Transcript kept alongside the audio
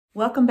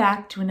Welcome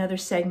back to another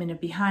segment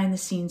of Behind the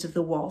Scenes of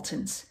the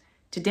Waltons.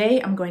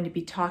 Today I'm going to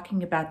be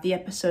talking about the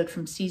episode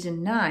from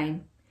season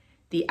 9,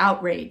 The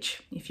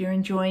Outrage. If you're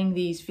enjoying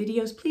these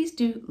videos, please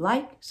do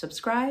like,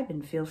 subscribe,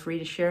 and feel free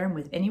to share them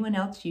with anyone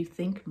else you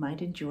think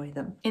might enjoy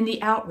them. In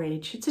The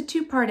Outrage, it's a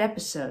two-part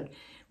episode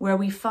where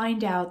we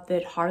find out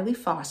that Harley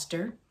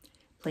Foster,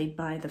 played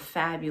by the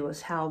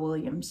fabulous Hal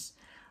Williams,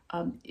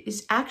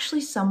 is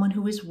actually someone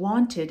who is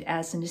wanted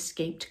as an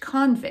escaped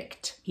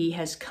convict. He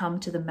has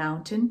come to the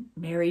mountain,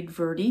 married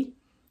Verdi,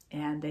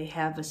 and they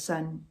have a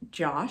son,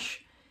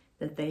 Josh,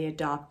 that they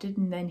adopted,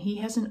 and then he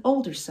has an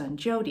older son,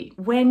 Jody.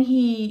 When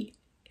he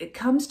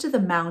comes to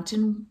the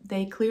mountain,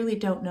 they clearly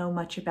don't know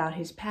much about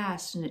his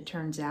past, and it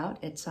turns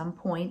out at some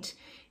point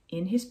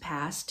in his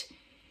past,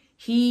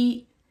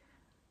 he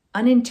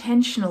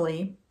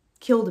unintentionally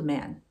killed a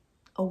man,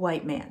 a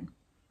white man,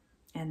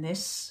 and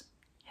this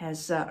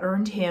has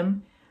earned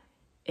him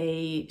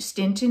a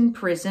stint in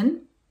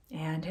prison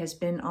and has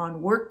been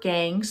on work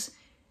gangs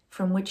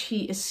from which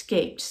he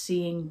escaped,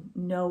 seeing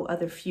no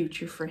other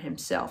future for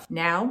himself.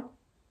 Now,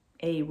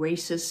 a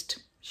racist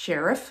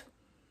sheriff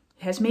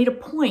has made a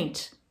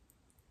point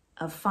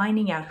of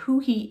finding out who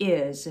he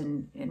is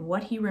and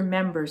what he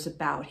remembers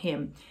about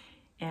him,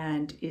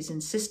 and is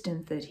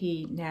insistent that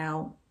he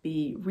now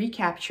be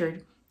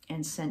recaptured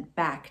and sent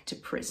back to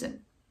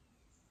prison.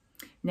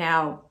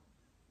 Now,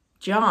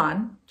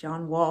 John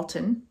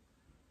Walton,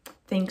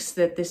 thinks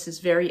that this is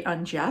very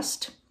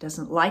unjust,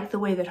 doesn't like the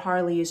way that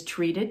Harley is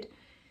treated,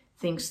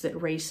 thinks that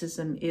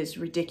racism is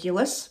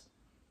ridiculous,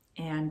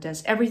 and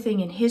does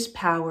everything in his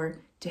power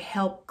to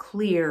help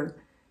clear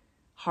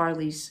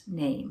Harley's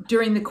name.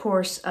 During the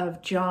course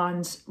of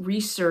John's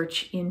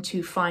research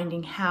into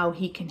finding how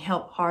he can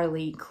help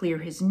Harley clear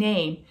his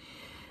name,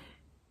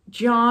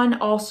 John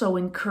also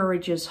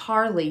encourages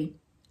Harley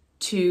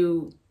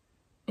to,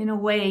 in a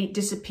way,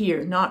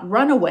 disappear, not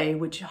run away,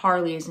 which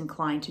Harley is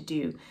inclined to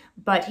do,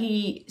 but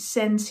he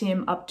sends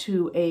him up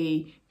to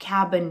a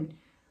cabin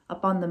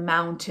up on the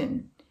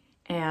mountain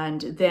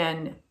and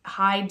then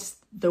hides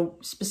the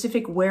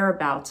specific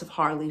whereabouts of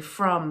Harley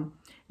from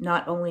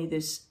not only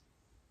this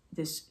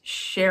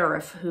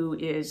sheriff who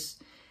is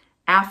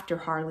after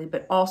Harley,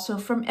 but also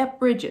from Ep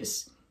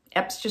Bridges.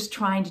 Ep's just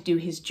trying to do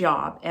his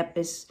job. Ep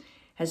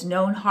has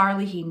known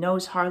Harley, he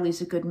knows Harley's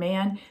a good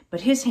man,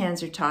 but his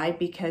hands are tied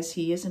because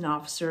he is an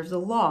officer of the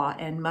law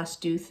and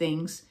must do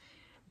things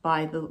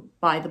by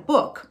the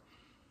book.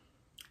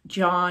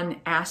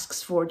 John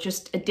asks for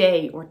just a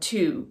day or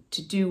two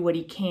to do what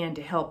he can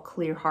to help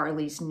clear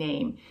Harley's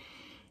name.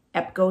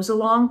 Ep goes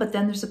along, but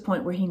then there's a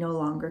point where he no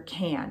longer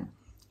can.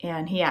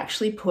 And he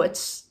actually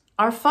puts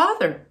our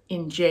father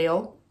in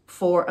jail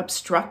for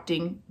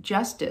obstructing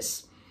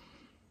justice.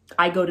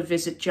 I go to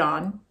visit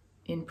John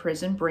in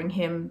prison, bring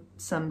him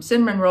some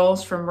cinnamon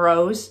rolls from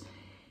Rose,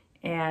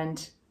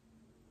 and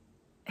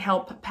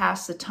help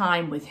pass the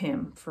time with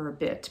him for a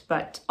bit.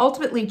 But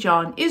ultimately,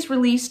 John is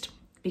released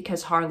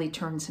because Harley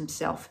turns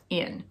himself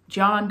in.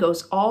 John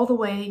goes all the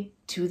way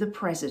to the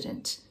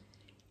president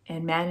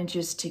and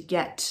manages to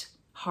get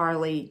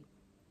Harley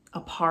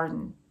a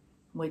pardon,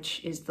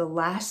 which is the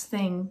last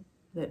thing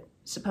that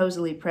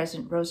supposedly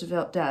President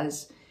Roosevelt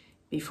does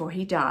before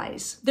he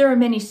dies. There are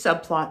many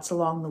subplots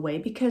along the way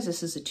because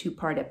this is a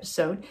two-part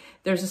episode.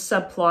 There's a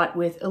subplot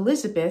with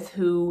Elizabeth,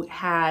 who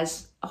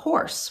has a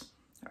horse.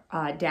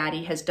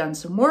 Daddy has done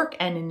some work,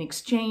 and in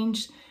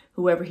exchange,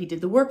 whoever he did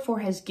the work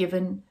for has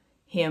given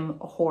him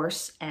a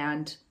horse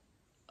and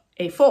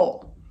a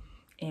foal.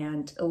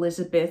 And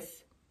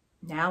Elizabeth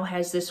now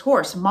has this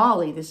horse,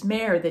 Molly, this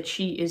mare that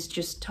she is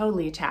just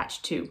totally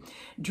attached to.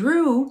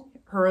 Drew,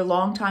 her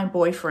longtime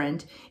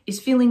boyfriend, is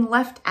feeling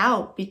left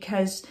out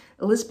because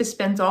Elizabeth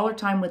spends all her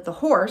time with the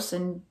horse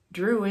and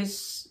Drew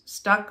is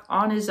stuck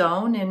on his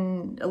own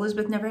and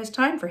Elizabeth never has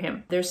time for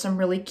him. There's some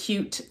really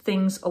cute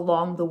things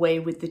along the way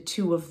with the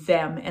two of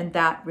them and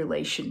that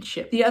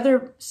relationship. The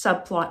other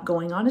subplot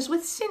going on is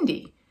with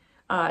Cindy.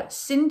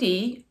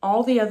 Cindy,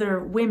 all the other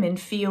women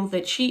feel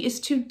that she is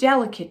too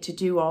delicate to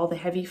do all the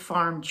heavy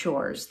farm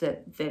chores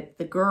that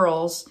the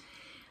girls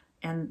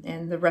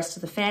and the rest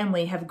of the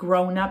family have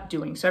grown up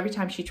doing. So every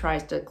time she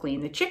tries to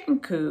clean the chicken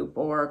coop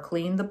or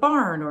clean the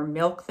barn or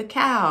milk the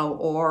cow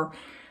or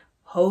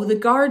hoe the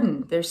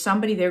garden, there's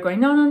somebody there going,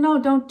 no,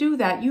 don't do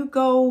that. You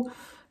go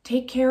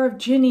take care of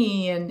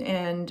Ginny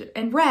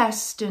and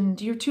rest,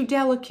 and you're too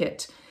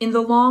delicate. In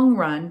the long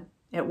run,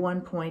 at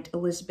one point,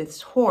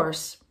 Elizabeth's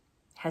horse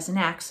has an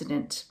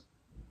accident.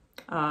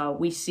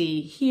 We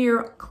see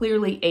here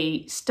clearly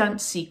a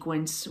stunt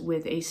sequence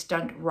with a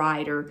stunt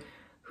rider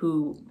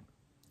who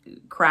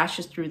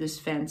crashes through this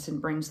fence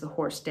and brings the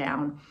horse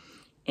down.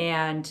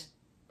 And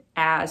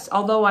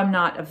although I'm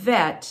not a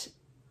vet,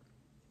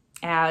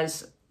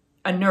 as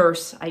a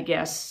nurse, I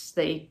guess,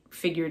 they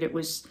figured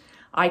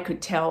I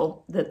could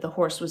tell that the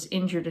horse was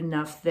injured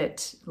enough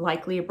that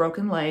likely a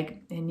broken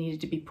leg and needed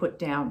to be put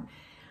down.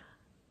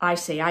 I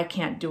say I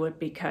can't do it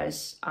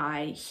because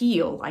I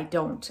heal. I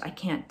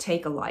can't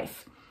take a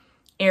life.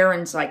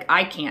 Aaron's like,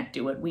 I can't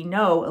do it. We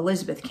know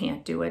Elizabeth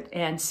can't do it.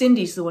 And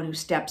Cindy's the one who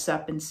steps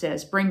up and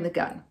says, bring the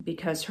gun,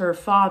 because her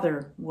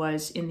father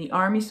was in the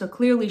army. So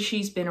clearly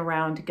she's been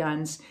around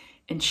guns,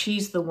 and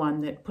she's the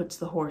one that puts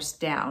the horse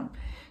down.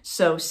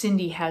 So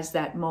Cindy has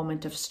that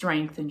moment of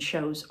strength and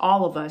shows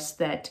all of us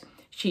that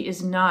she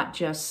is not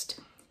just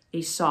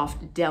a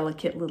soft,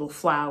 delicate little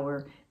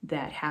flower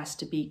that has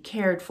to be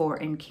cared for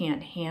and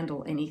can't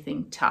handle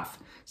anything tough.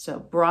 So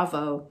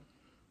bravo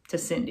to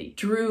Cindy.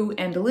 Drew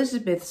and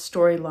Elizabeth's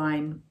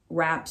storyline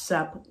wraps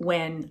up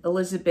when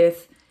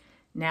Elizabeth,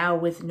 now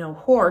with no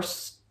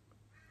horse,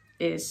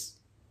 is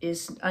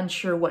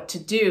unsure what to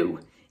do.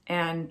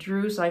 And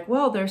Drew's like,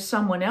 well, there's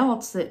someone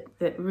else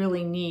that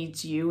really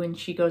needs you. And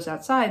she goes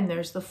outside and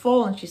there's the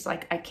foal. And she's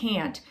like, I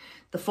can't.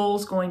 The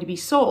foal's going to be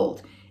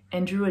sold.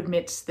 And Drew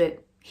admits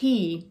that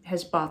he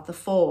has bought the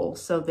foal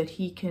so that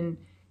he can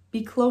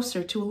be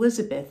closer to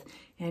Elizabeth.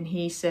 And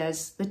he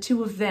says the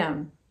two of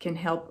them can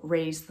help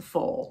raise the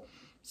foal.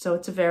 So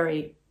it's a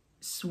very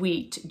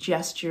sweet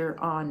gesture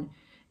on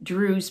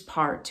Drew's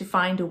part to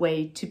find a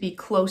way to be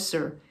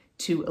closer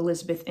to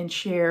Elizabeth and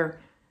share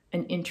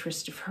an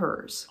interest of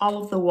hers.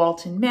 All of the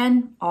Walton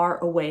men are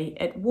away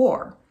at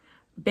war.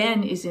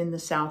 Ben is in the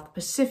South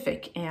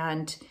Pacific,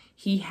 and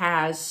he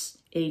has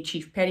a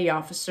chief petty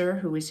officer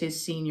who is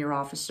his senior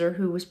officer,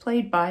 who was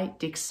played by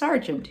Dick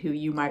Sargent, who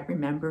you might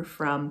remember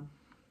from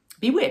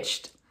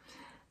Bewitched.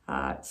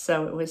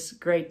 So it was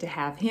great to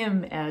have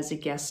him as a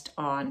guest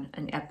on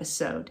an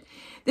episode.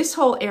 This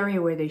whole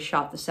area where they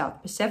shot the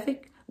South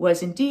Pacific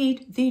was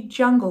indeed the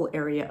jungle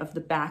area of the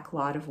back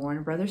lot of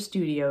Warner Brothers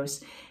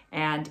Studios,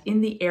 and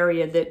in the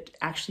area that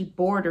actually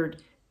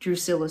bordered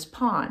Drusilla's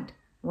Pond.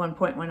 At one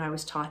point when I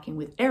was talking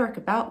with Eric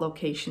about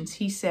locations,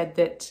 he said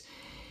that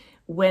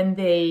when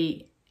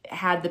they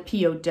had the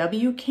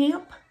POW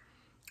camp,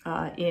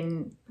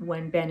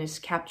 when Ben is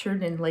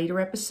captured in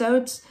later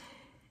episodes,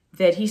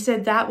 that he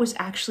said that was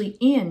actually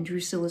in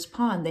Drusilla's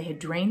Pond. They had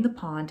drained the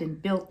pond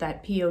and built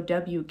that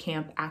POW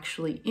camp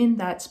actually in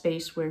that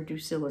space where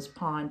Drusilla's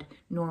Pond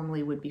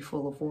normally would be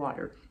full of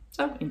water.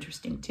 So,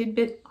 interesting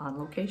tidbit on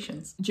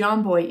locations.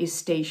 John Boy is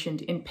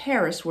stationed in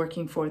Paris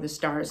working for the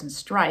Stars and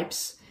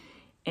Stripes,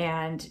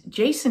 and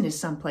Jason is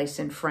someplace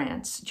in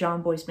France.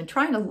 John Boy's been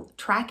trying to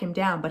track him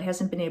down but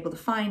hasn't been able to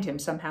find him.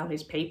 Somehow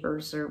his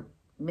papers are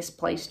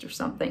misplaced or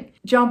something.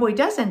 John Boy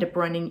does end up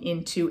running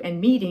into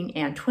and meeting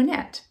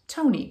Antoinette,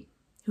 Tony,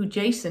 who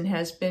Jason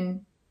has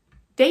been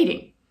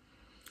dating.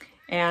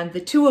 And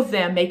the two of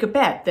them make a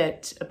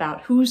bet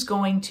about who's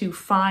going to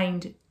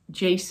find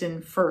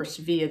Jason first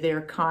via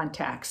their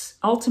contacts.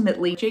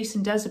 Ultimately,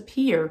 Jason does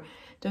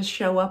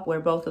show up where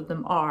both of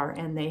them are,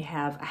 and they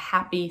have a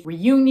happy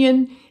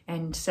reunion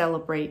and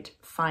celebrate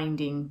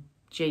finding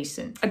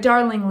Jason. A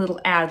darling little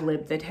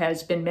ad-lib that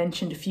has been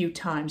mentioned a few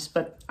times,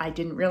 but I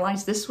didn't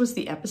realize this was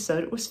the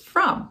episode it was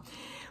from,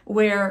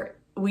 where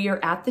we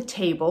are at the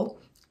table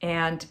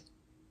and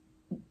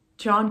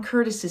John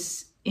Curtis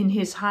is in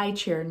his high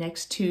chair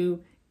next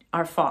to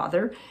our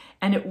father,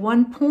 and at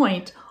one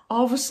point,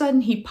 all of a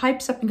sudden, he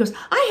pipes up and goes,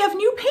 I have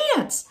new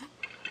pants!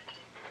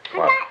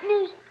 What?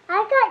 I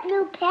got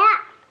new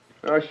pants.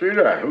 I see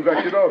that. Who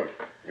got you those?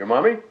 Your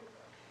mommy? No,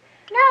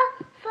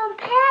 from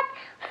Pat.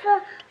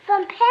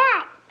 From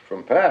Pat.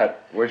 From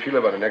Pat? Where's she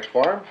live, on the next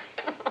farm?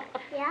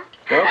 Yeah.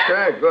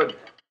 Okay, good.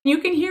 You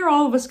can hear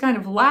all of us kind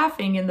of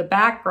laughing in the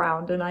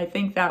background, and I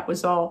think that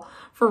was all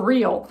for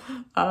real.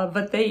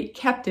 But they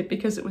kept it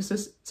because it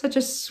was such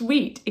a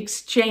sweet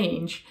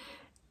exchange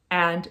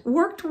and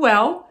worked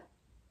well.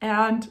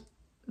 And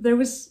it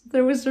was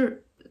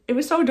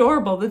so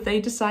adorable that they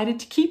decided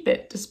to keep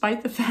it,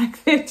 despite the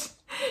fact that,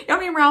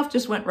 Ralph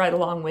just went right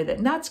along with it.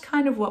 And that's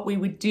kind of what we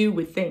would do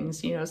with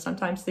things.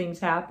 Sometimes things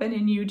happen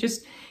and you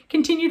just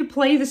continue to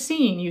play the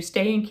scene. You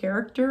stay in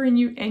character and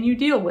you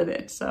deal with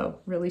it.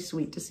 So really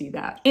sweet to see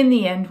that. In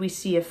the end, we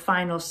see a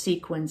final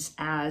sequence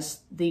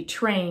as the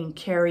train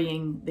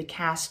carrying the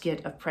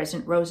casket of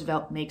President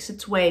Roosevelt makes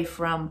its way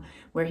from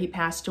where he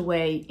passed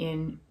away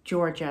in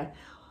Georgia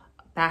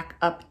back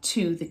up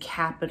to the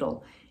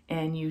Capitol,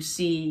 and you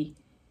see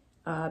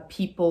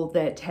people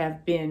that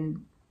have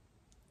been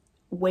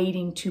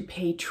waiting to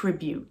pay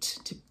tribute,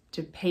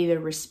 to pay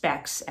their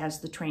respects as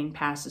the train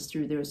passes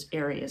through those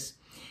areas.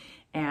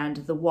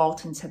 And the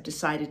Waltons have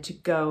decided to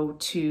go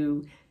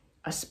to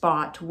a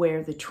spot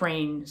where the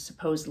train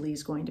supposedly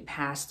is going to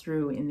pass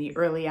through in the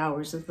early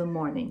hours of the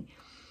morning.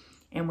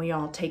 And we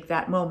all take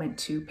that moment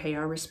to pay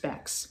our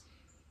respects.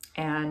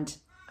 And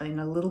in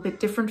a little bit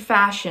different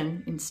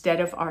fashion, instead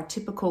of our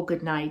typical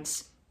good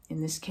nights, in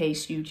this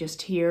case, you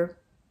just hear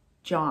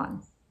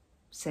John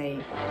say,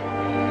 Good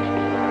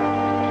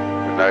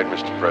night,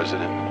 Mr.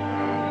 President.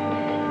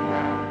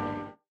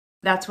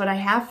 That's what I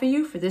have for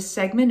you for this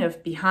segment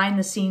of Behind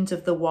the Scenes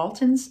of the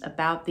Waltons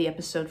about the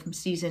episode from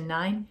season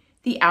 9,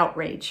 The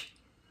Outrage.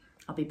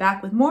 I'll be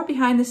back with more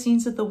Behind the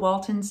Scenes of the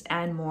Waltons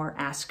and more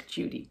Ask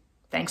Judy.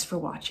 Thanks for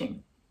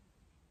watching.